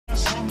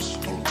Hey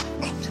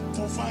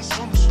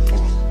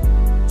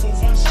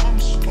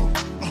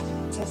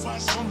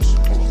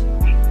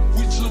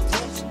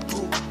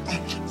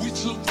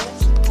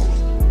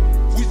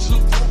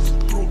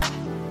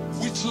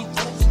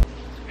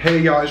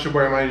y'all, it's your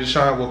boy, my name is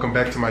Shein. Welcome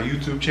back to my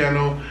YouTube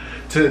channel.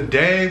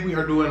 Today we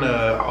are doing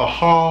a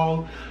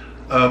haul,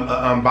 an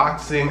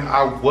unboxing.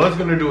 I was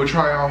gonna do a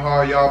try on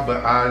haul, y'all,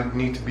 but I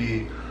need to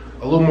be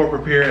a little more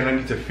prepared and I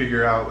need to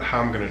figure out how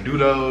I'm gonna do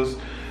those.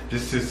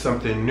 This is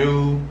something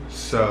new,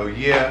 so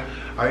yeah.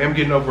 I am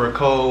getting over a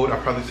cold. I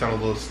probably sound a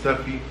little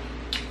stuffy,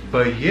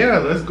 but yeah,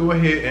 let's go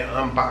ahead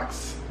and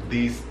unbox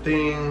these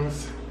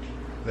things.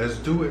 Let's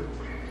do it.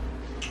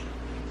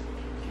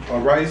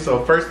 Alright,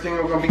 so first thing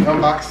we're gonna be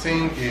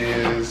unboxing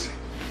is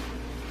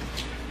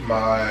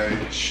my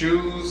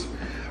shoes.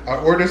 I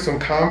ordered some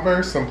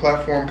Converse, some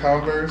platform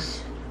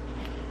Converse.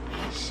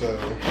 So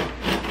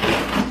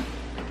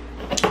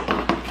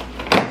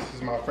this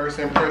is my first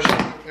impression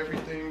of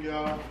everything,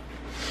 y'all.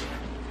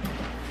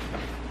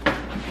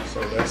 So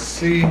let's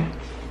see.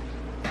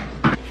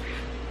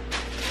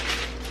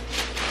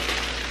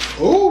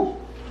 Oh,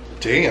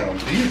 damn,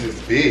 these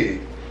is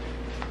big.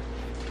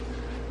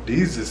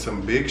 These are some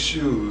big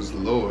shoes,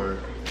 Lord.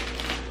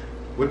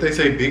 What they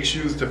say, big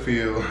shoes to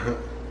fill.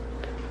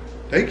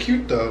 They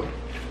cute though.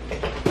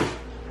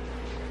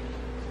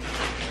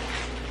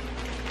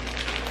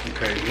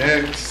 Okay,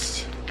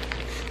 next.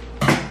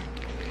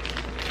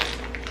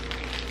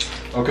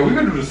 Okay, we're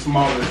gonna do the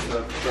smaller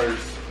stuff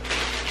first.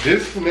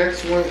 This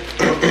next one,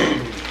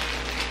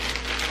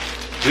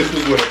 this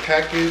was with a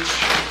package.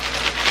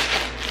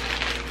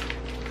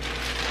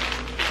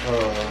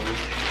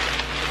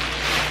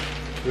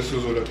 This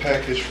was with a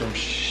package from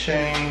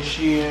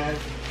Shein,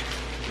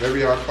 whatever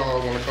y'all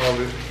want to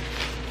call it.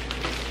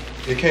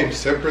 It came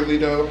separately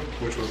though,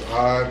 which was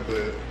odd,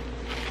 but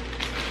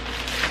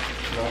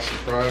not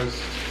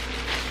surprised.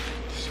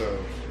 So,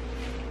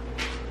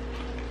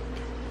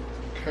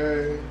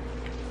 okay.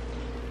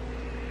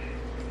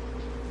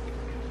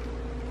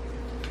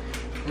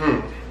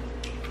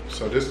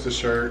 So this is the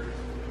shirt.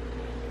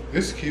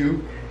 It's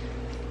cute.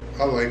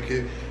 I like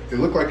it. It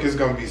looked like it's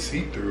gonna be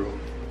see-through.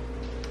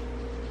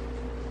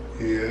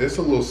 Yeah, it's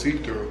a little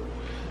see-through.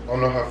 I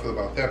don't know how I feel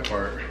about that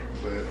part,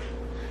 but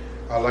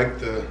I like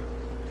the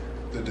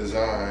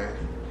design.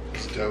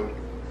 It's dope.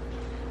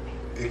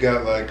 It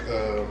got like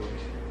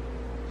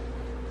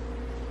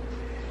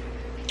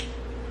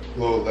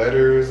little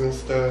letters and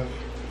stuff.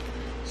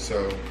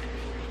 So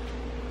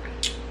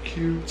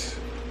cute,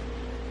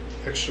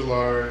 extra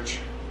large,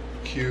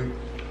 cute,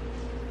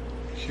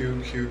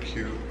 cute, cute,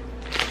 cute.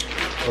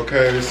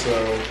 Okay,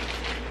 so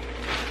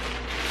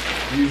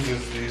these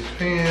is these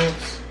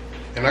pants.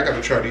 And I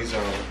gotta try these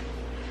on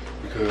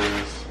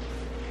because,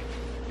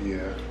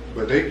 yeah,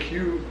 but they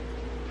cute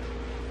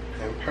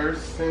in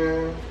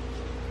person.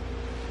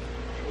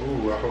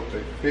 Ooh, I hope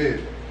they fit.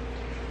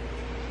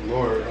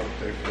 Lord, I hope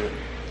they fit.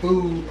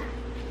 Ooh,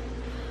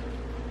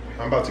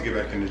 I'm about to get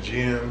back in the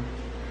gym,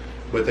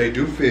 but they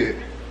do fit.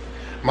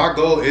 My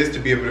goal is to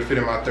be able to fit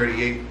in my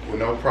 38 with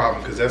no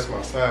problem because that's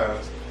my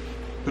size.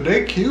 But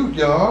they cute,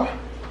 y'all.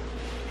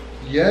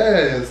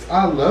 Yes,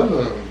 I love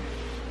them.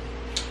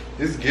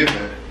 It's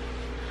giving.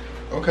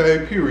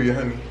 Okay, period,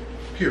 honey.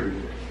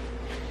 Period.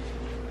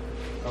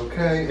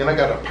 Okay, and I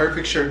got a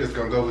perfect shirt that's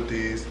gonna go with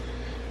these.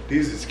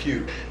 These is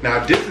cute.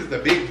 Now this is the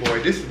big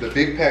boy. This is the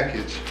big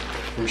package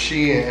from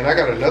Shein, and I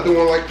got another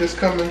one like this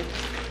coming.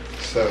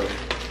 So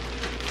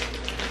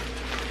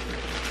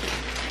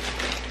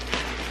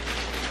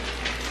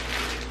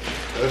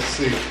let's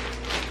see.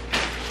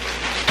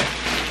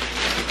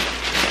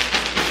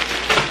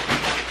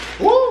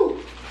 Woo!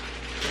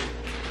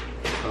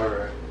 All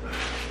right.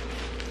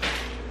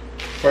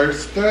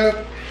 First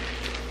up,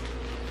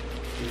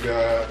 we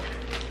got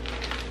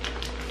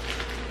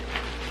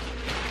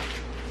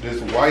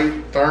this white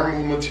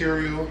thermal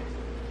material.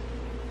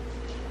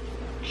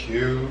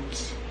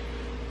 Cute.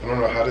 I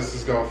don't know how this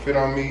is gonna fit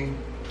on me.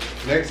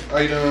 Next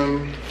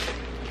item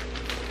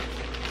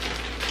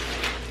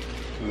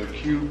is a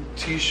cute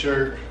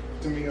t-shirt.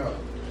 To me up.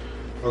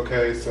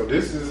 Okay, so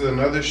this is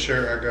another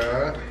shirt I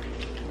got.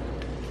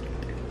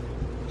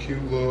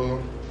 Cute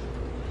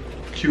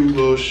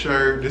little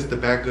shirt. This is the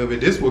back of it.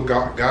 This what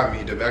got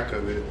me, the back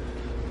of it.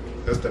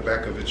 That's the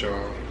back of it,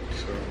 y'all.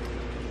 So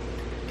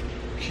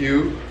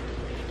cute.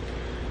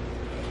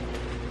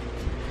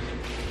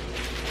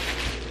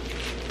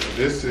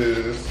 This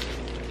is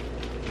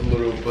a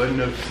little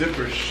button-up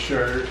zipper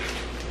shirt.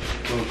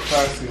 A little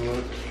classy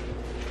look.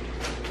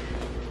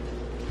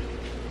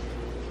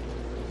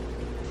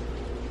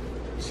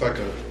 It's like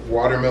a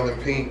watermelon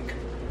pink.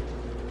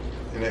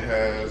 And it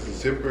has a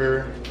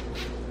zipper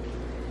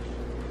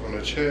on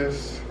the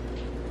chest.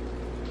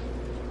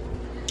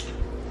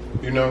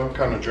 You know,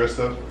 kind of dress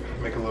up,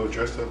 make a little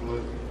dress up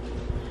look.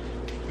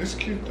 It's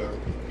cute though.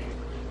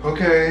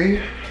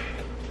 Okay.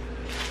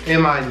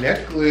 And my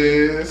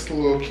necklace, a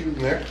little cute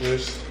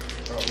necklace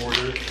I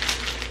ordered,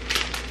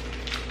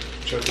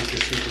 which I think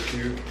is super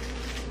cute.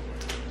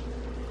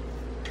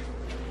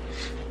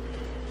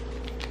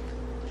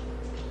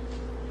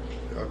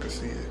 Y'all can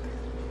see it.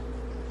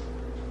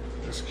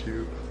 That's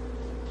cute.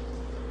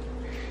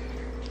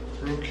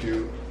 Real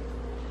cute.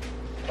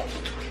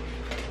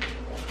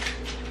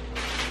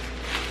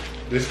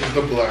 This is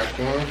the black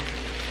one.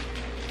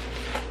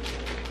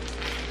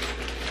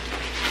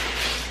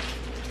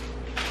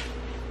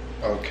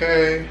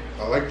 Okay,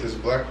 I like this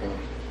black one.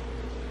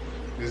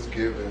 It's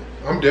giving.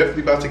 I'm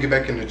definitely about to get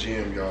back in the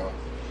gym, y'all.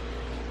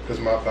 Because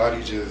my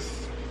body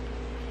just,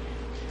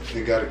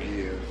 it gotta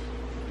give.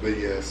 But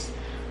yes,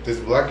 this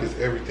black is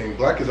everything.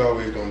 Black is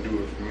always gonna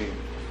do it for me.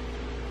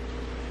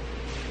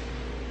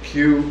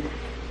 Cute.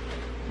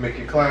 Make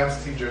it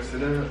classy, dress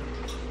it up.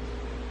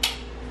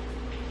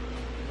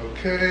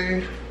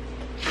 Okay.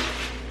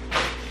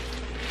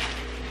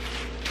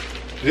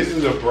 This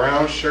is a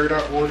brown shirt I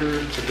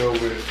ordered to go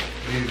with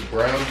these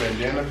brown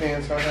bandana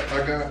pants I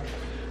got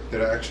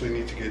that I actually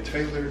need to get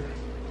tailored.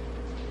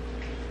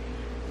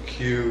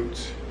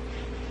 Cute.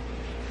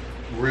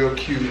 Real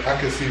cute. I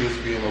could see this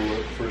being a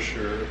look for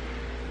sure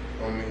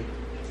on me.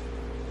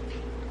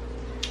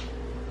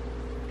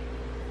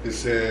 It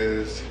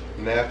says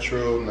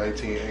natural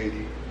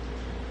 1980.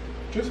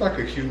 Just like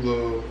a cute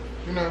little,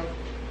 you know,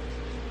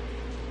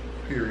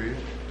 period.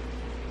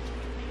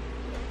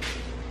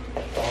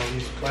 All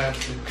these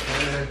plastic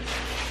bags.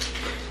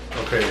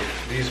 Okay,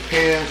 these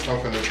pants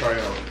I'm gonna try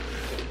on.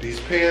 These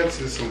pants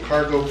is some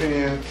cargo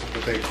pants,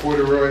 but they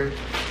corduroy.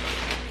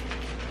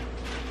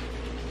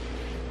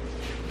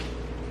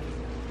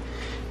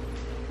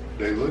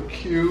 They look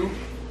cute.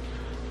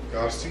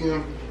 Y'all see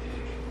them?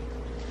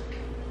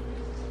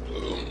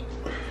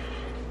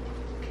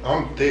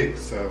 I'm thick,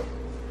 so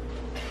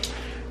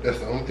that's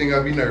the only thing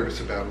I'll be nervous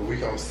about, but we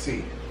gonna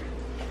see.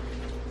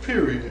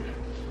 Period.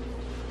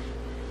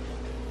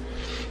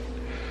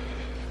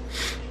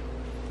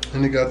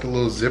 And they got the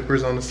little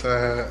zippers on the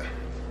side.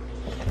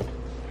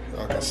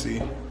 Y'all can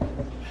see.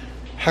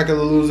 Heck of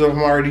the loser of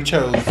them already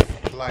chose.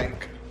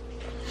 Like.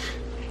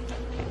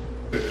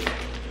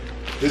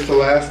 This is the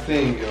last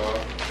thing, y'all.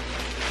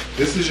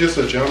 This is just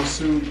a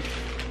jumpsuit.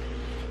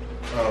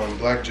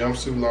 Black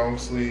jumpsuit, long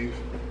sleeve.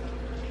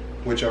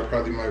 Which I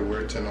probably might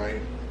wear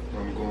tonight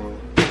when I'm going.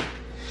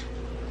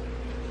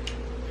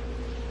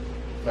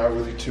 Not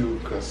really too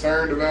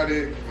concerned about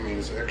it. I mean,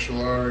 it's extra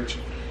large.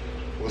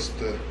 What's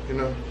the, you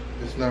know,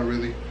 it's not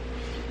really,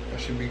 that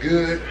should be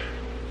good.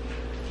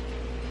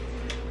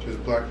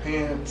 Just black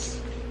pants.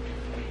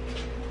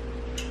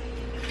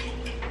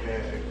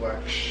 And a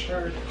black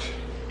shirt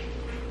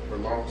or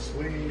long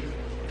sleeve.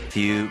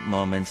 Few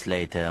moments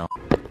later.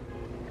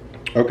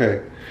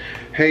 Okay.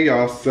 Hey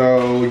y'all,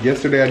 so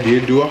yesterday I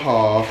did do a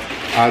haul.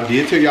 I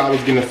did tell y'all I was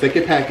getting a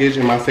second package,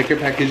 and my second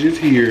package is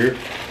here.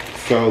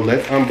 So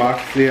let's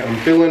unbox it. I'm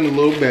feeling a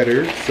little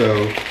better,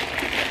 so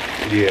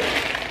yeah.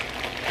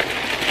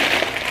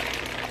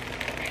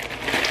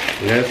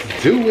 Let's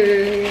do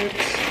it.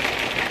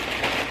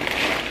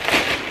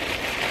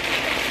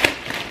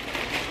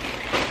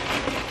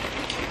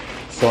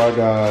 So I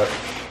got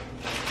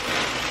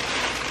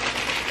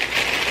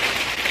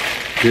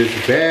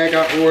this bag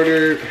I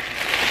ordered.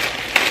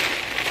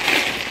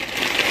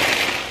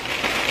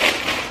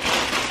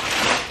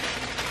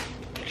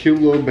 Cute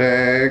little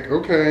bag,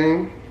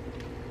 okay.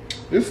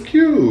 It's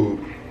cute.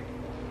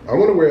 I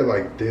wanna wear it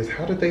like this.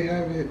 How did they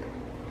have it?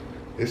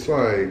 It's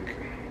like,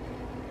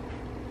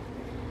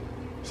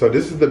 so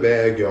this is the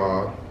bag,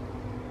 y'all.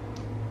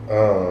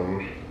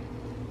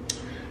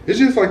 It's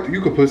just like you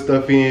could put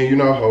stuff in, you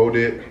know, hold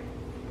it,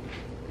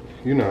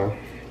 you know.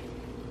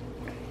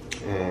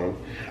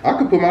 I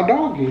could put my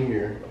dog in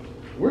here.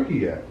 Where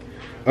he at?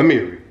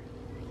 Amiri.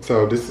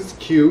 So this is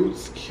cute,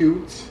 it's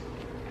cute.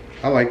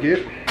 I like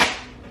it.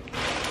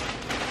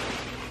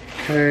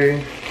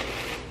 Okay.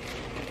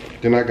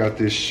 Then I got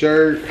this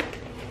shirt.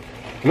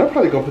 And I'm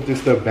probably gonna put this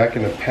stuff back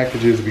in the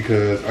packages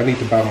because I need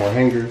to buy more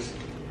hangers.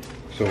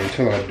 So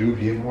until I do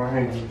get more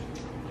hangers,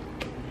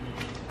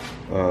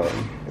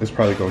 it's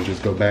probably gonna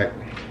just go back.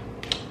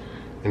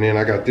 And then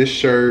I got this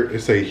shirt.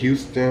 It's a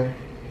Houston.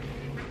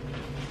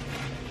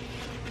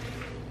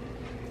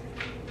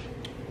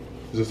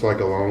 It's just like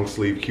a long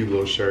sleeve, cute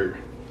little shirt.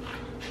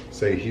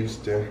 Say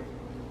Houston.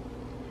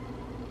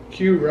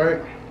 Cute,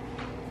 right?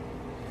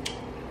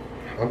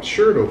 I'm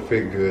sure it'll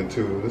fit good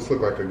too. This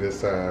look like a good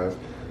size,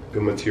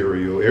 good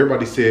material.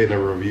 Everybody said in the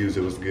reviews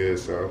it was good,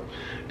 so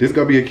this is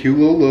gonna be a cute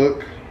little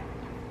look.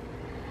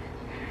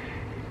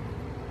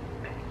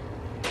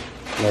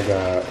 And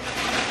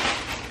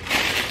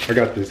I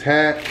got this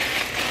hat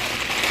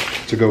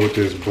to go with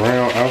this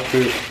brown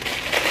outfit.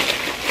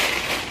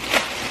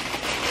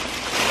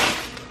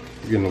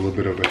 I'm getting a little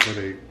bit of a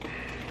headache.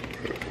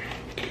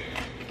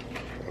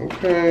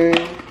 Okay.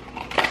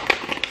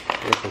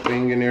 There's a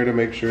thing in there to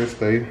make sure it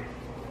stays.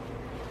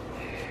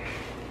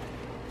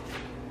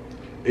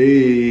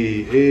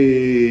 Hey.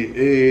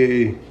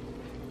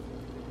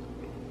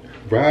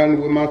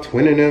 Riding with my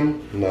twin in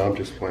them. No, I'm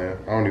just playing.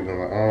 I don't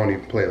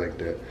even play like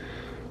that.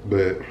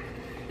 But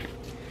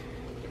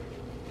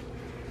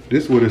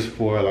this what it's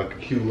for, like a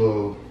cute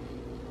little,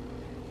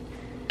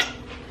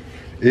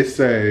 it's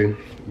a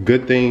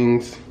good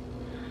things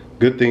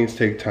Good things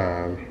take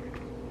time.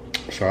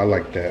 So I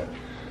like that.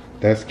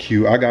 That's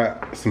cute. I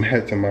got some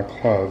hats in my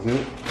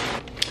closet.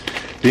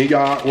 Then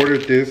y'all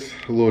ordered this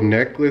little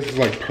necklace. It's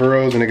like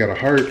pearls and it got a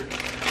heart.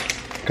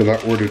 Cause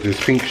I ordered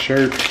this pink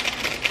shirt.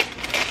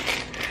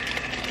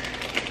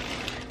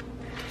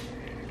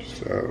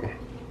 So,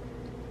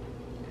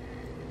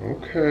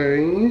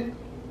 okay.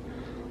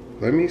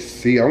 Let me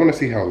see. I wanna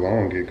see how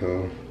long it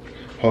goes.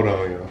 Hold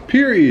on, y'all.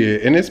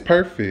 Period. And it's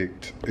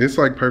perfect. It's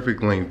like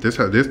perfect length. This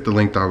the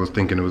length I was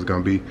thinking it was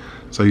gonna be.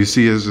 So you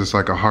see it's just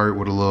like a heart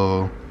with a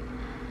little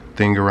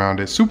thing around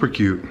it. Super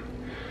cute.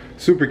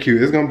 Super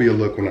cute. It's gonna be a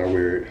look when I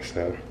wear it.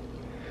 So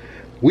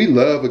we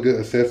love a good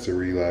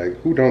accessory. Like,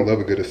 who don't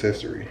love a good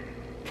accessory?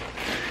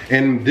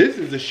 And this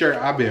is the shirt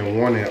I've been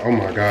wanting. Oh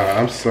my God,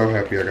 I'm so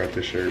happy I got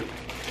this shirt.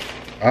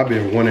 I've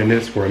been wanting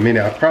this for a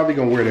minute. I'm probably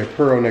gonna wear that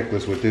pearl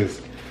necklace with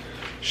this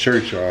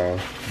shirt, y'all.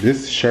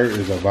 This shirt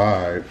is a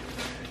vibe.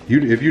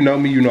 If you know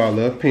me, you know I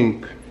love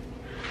pink.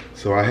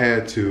 So I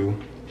had to.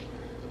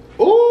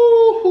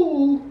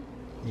 Ooh,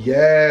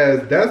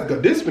 yes, that's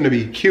good. This is gonna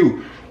be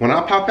cute. When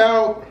I pop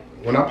out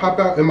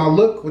in my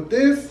look with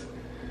this,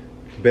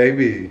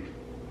 baby,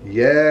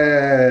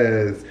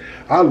 yes.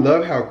 I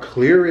love how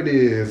clear it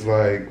is,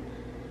 like,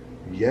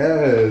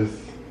 yes.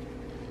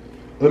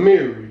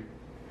 Amiri,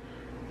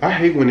 I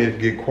hate when it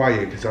get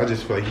quiet because I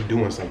just feel like he's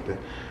doing something.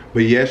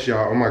 But yes,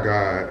 y'all, oh my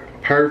God,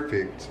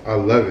 perfect. I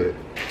love it.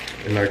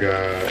 And I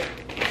got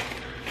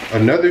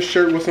another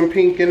shirt with some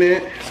pink in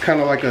it. It's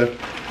kind of like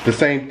the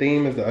same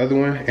theme as the other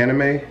one,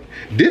 anime.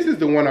 This is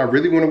the one I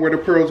really want to wear the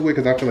pearls with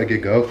because I feel like it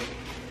go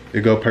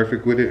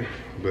perfect with it.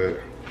 But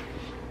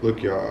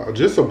look, y'all,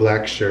 just a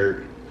black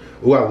shirt.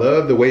 Ooh, I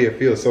love the way it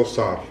feels, so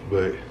soft.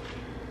 But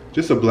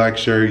just a black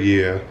shirt,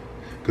 yeah.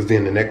 Because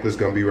then the necklace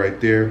gonna be right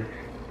there.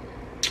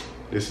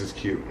 This is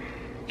cute.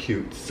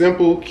 Cute,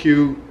 simple,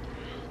 cute,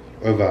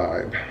 a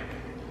vibe.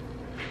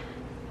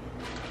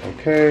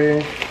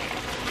 Okay.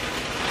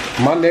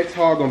 My next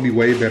haul gonna be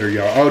way better,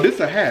 y'all. Oh, this is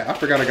a hat. I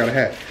forgot I got a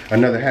hat.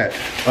 Another hat.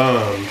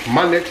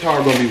 My next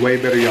haul gonna be way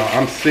better, y'all.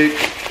 I'm sick.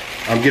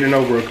 I'm getting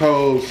over a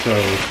cold, so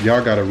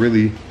y'all gotta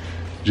really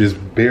just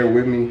bear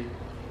with me.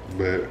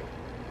 But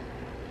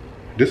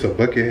this a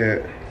bucket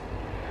hat.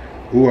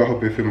 Ooh, I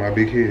hope it fit my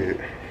big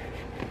head.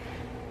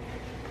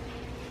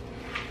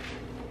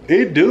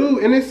 It do,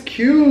 and it's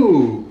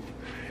cute.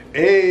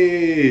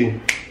 Hey,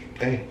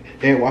 hey,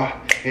 and why?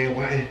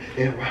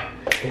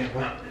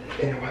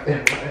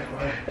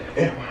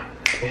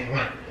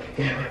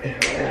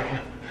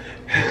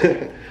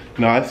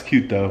 No, it's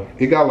cute though.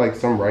 It got like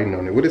some writing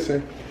on it. What it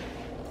say?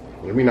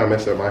 Let me not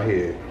mess up my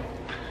head.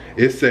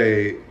 It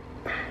say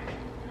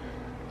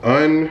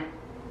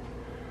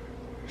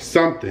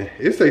something.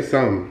 It say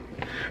something.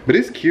 But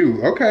it's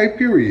cute. Okay,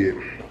 period.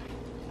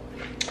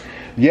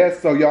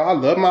 Yes, so y'all, I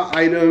love my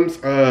items.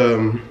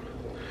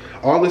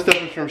 All this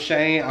stuff is from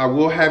Shein. I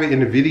will have it in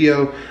the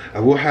video. I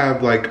will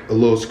have like a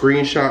little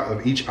screenshot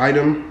of each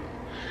item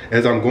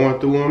as I'm going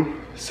through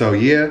them. So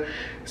yeah,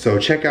 so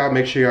check out,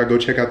 make sure y'all go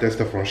check out that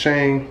stuff on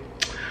Shein.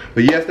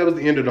 But yes, that was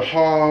the end of the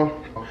haul.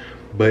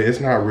 But it's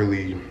not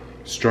really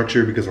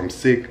structured because I'm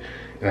sick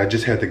and I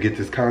just had to get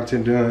this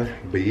content done.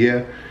 But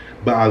yeah,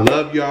 but I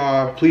love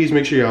y'all. Please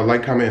make sure y'all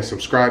like, comment, and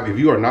subscribe. If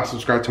you are not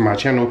subscribed to my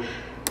channel,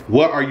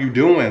 what are you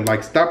doing?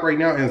 Like, stop right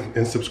now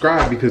and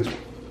subscribe, because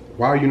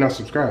why are you not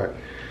subscribed?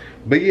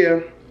 But yeah,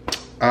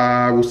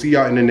 I will see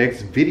y'all in the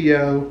next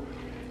video.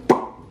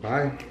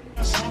 Bye.